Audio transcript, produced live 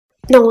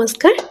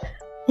নমস্কাৰ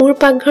মোৰ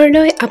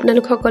পাকঘৰলৈ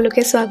আপোনালোক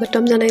সকলোকে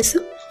স্বাগতম জনাইছো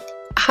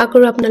আশা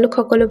কৰো আপোনালোক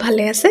সকলো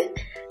ভালে আছে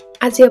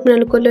আজি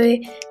আপোনালোকলৈ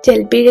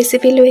জেলপি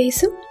ৰেচিপি লৈ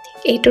আহিছো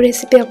এইটো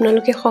ৰেচিপি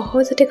আপোনালোকে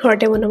সহজতে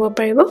ঘৰতে বনাব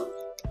পাৰিব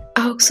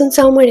আহকচোন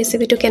চাও মই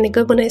ৰেচিপিটো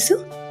কেনেকৈ বনাইছো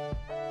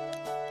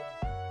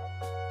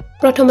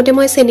প্ৰথমতে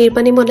মই চেনিৰ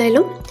পানী বনাই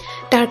লম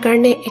তাৰ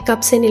কাৰণে 1 কাপ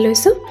চেনি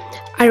লৈছো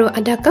আৰু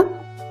আধা কাপ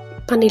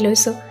পানী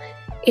লৈছো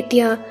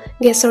এতিয়া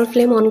গেছৰ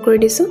ফ্লেম অন কৰি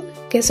দিছো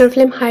গেছৰ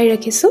ফ্লেম হাই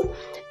ৰাখিছো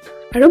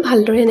আৰু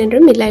ভালদৰে এনেদৰে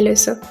মিলাই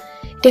লৈছো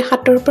এতিয়া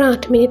 7 পৰা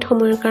 8 মিনিট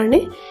সময়ৰ কাৰণে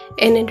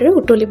এনেদৰে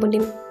উতলিব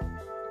দিম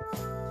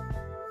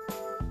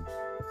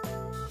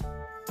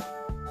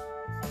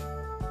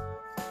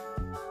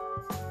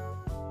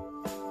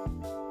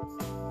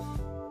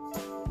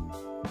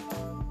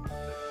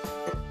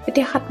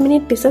এতিয়া 7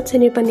 মিনিট পিছত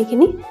চেনিৰ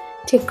পানীখিনি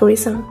চেক কৰি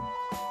চাম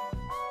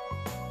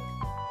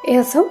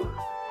এয়া চাও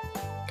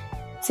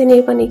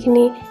চেনিৰ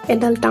পানীখিনি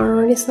এডাল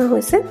টাৰৰ নিচিনা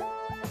হৈছে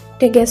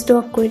তে গেছটো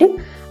অফ কৰি দিম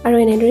আৰু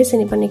এনেদৰে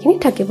চেনি পানীখিনি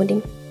থাকিব দিম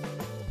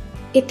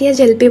এতিয়া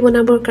জেলপি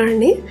বনাবৰ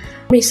কাৰণে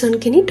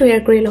মিশ্ৰণখিনি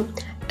তৈয়াৰ কৰি লম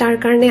তাৰ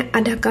কাৰণে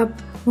আধা কাপ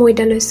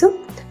ময়দা লৈছো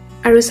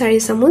আৰু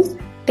 4 চামুচ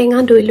টেঙা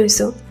দৈ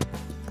লৈছো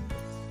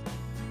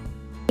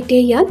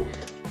এতিয়া ইয়াত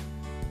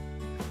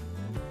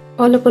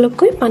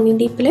অলপ-অলপকৈ পানী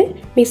দি পেলাই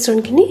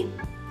মিশ্ৰণখিনি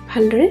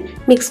ভালদৰে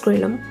মিক্স কৰি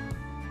লম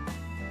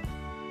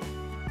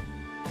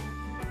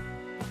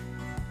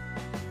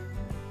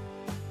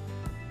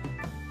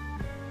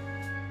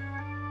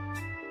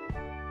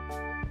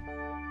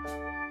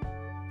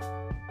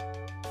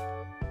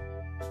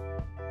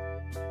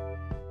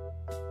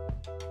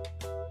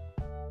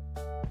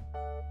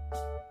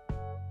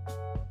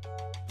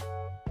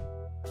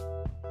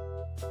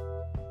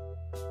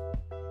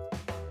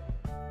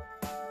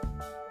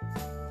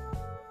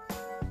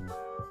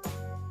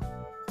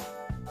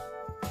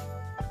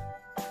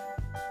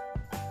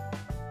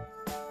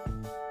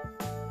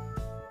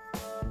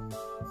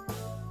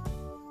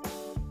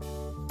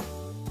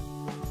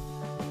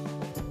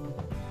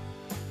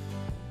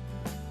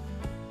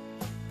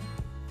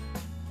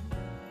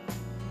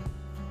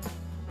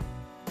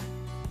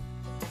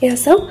এয়া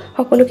চাও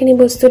সকলোখিনি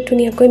বস্তু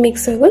ধুনিয়াকৈ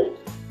মিক্স হৈ গল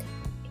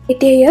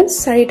এতিয়া ইয়াত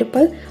 4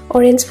 টোপাল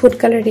অৰেঞ্জ ফুড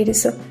কালাৰ দি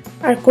দিছো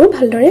আৰু কো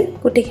ভালদৰে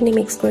গুটেখিনি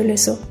মিক্স কৰি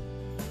লৈছো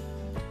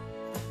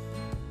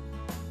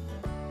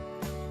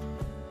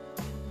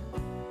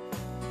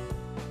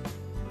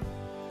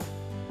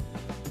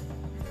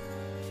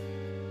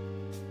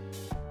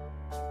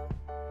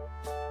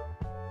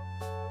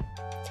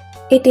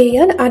এতিয়া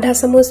ইয়াত আধা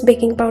চামুচ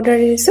বেকিং পাউডাৰ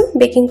দি দিছো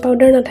বেকিং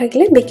পাউডাৰ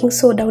নাথাকিলে বেকিং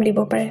সোডাও দিব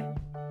পাৰে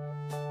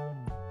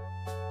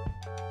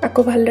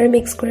আকৌ ভালদৰে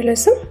মিক্স কৰি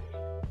লৈছো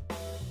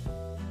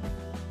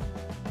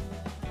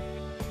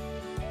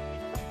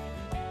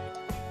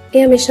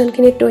এই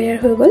মিশ্ৰণখিনি তৈয়াৰ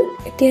হৈ গল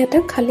এতিয়া এটা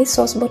খালি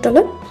সস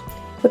বটলত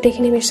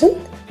গুটেখিনি মিশ্ৰণ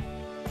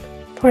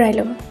ভৰাই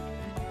লম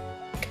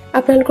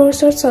আপোনালোকৰ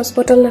ওচৰত সস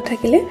বটল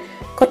নাথাকিলে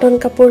কটন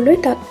কাপোৰ লৈ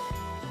তাত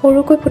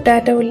সৰুকৈ ফুটা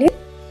এটা উলিয়াই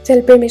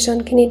জেলপিৰ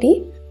মিশ্ৰণখিনি দি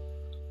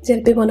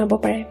জেলপি বনাব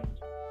পাৰে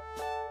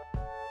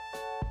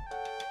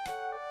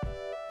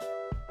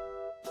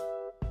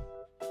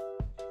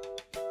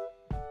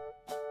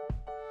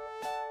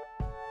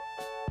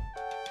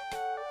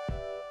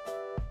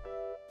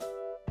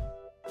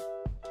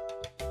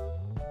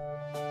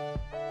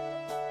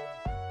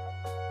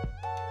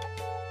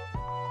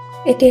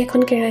এতিয়া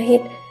এখন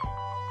কেৰাহীত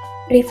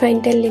ৰিফাইন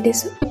তেল দি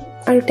দিছো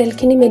আৰু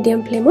তেলখিনি মিডিয়াম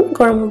ফ্লেমত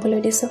গৰম হ'বলৈ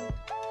দিছো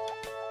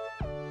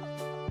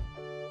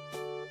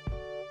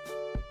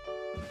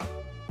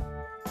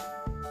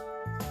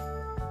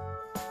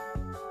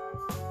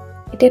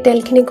এতিয়া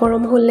তেলখিনি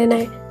গৰম হ'লে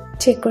নাই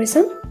চেক কৰি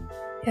চাম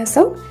এয়া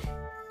চাও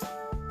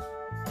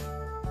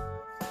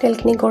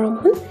তেলখিনি গৰম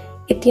হ'ল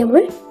এতিয়া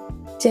মই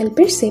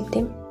জেলপিৰ শেপ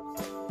দিম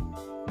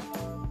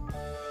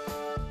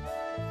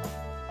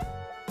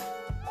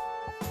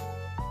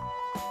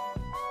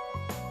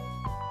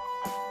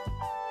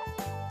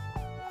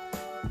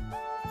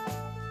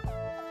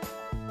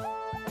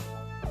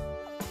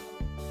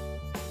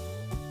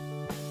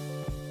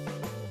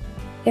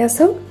এয়া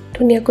চাও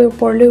ধুনিয়াকৈ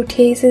ওপৰলৈ উঠি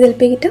আহিছে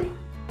জেলপি গিটা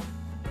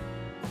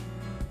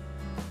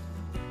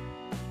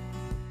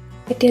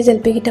এতিয়া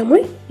জেলপি গিটা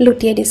মই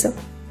লুটিয়াই দিছো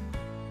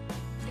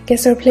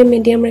গেছৰ ফ্লেম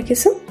মিডিয়াম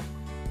ৰাখিছো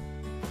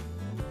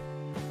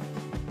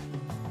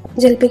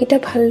জেলপি গিটা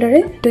ভালদৰে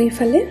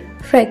দুইফালে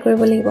ফ্ৰাই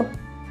কৰিব লাগিব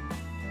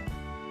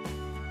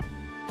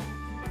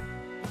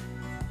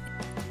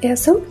এয়া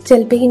চাও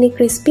জেলপিখিনি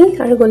ক্ৰিস্পি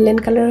আৰু গোল্ডেন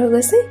কালাৰ হৈ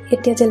গৈছে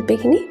এতিয়া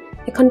জেলপিখিনি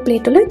এখন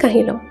প্লেটলৈ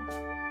কাঢ়ি লম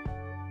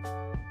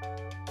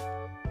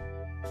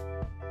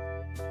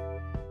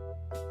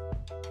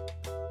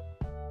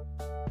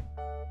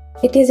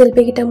এতিয়া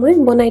জেলপি গিটা মই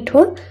বনাই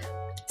থোৱা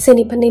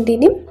চেনি পানী দি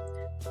দিম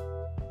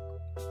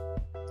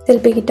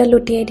জেলপি গিটা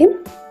লুটিয়াই দিম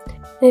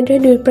এনেদৰে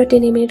 2 পৰা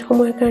 3 মিনিট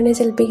সময়ৰ কাৰণে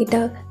জেলপি গিটা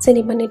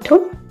চেনি পানীত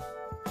থম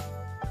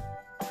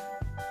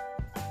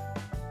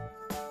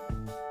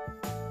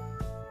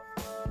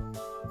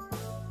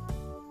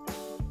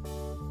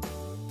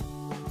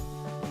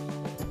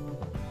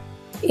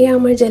এয়া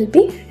আমাৰ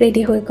জেলপি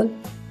ৰেডি হৈ গল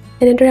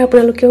এনেদৰে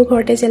আপোনালোকেও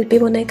ঘৰতে জেলপি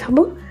বনাই খাব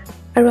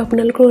আৰু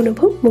আপোনালোকৰ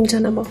অনুভৱ মোক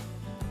জনাব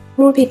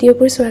মোৰ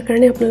ভিডিঅ'বোৰ চোৱাৰ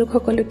কাৰণে আপোনালোক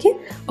সকলোকে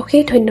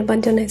অশেষ ধন্যবাদ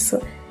জনাইছো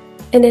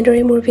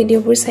এনেদৰে মোৰ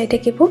ভিডিঅ'বোৰ চাই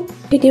থাকিব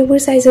ভিডিঅ'বোৰ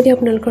চাই যদি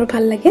আপোনালোকৰ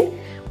ভাল লাগে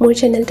মোৰ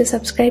চেনেলটো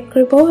সাবস্ক্ৰাইব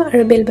কৰিব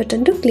আৰু বেল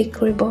বাটনটো ক্লিক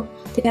কৰিব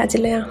তেতিয়া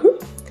আজিলৈ আহোঁ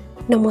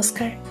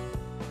নমস্কাৰ